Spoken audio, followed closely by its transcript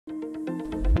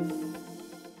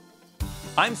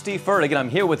I'm Steve Furtick, and I'm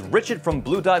here with Richard from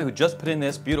Blue Dot, who just put in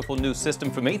this beautiful new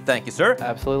system for me. Thank you, sir.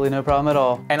 Absolutely no problem at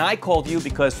all. And I called you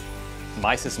because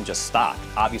my system just stopped.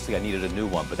 Obviously, I needed a new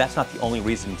one, but that's not the only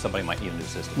reason somebody might need a new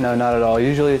system. No, not at all.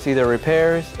 Usually it's either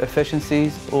repairs,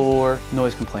 efficiencies, or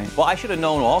noise complaints. Well, I should have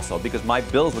known also because my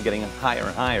bills were getting higher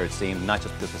and higher, it seemed, not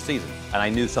just because of the season. And I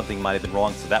knew something might have been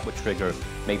wrong, so that would trigger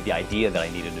maybe the idea that I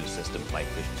need a new system for my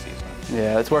efficiencies.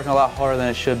 Yeah, it's working a lot harder than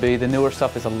it should be. The newer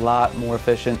stuff is a lot more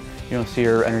efficient. You don't see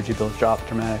your energy bills drop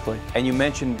dramatically. And you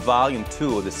mentioned volume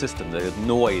 2 of the system, the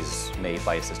noise made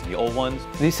by a system, the old ones.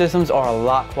 These systems are a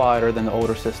lot quieter than the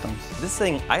older systems. This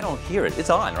thing, I don't hear it. It's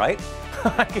on, right?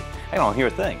 I don't hear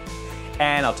a thing.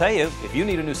 And I'll tell you, if you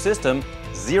need a new system,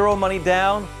 zero money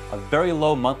down, a very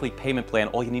low monthly payment plan,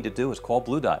 all you need to do is call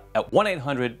Blue Dot at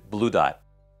 1-800-BLUE-DOT.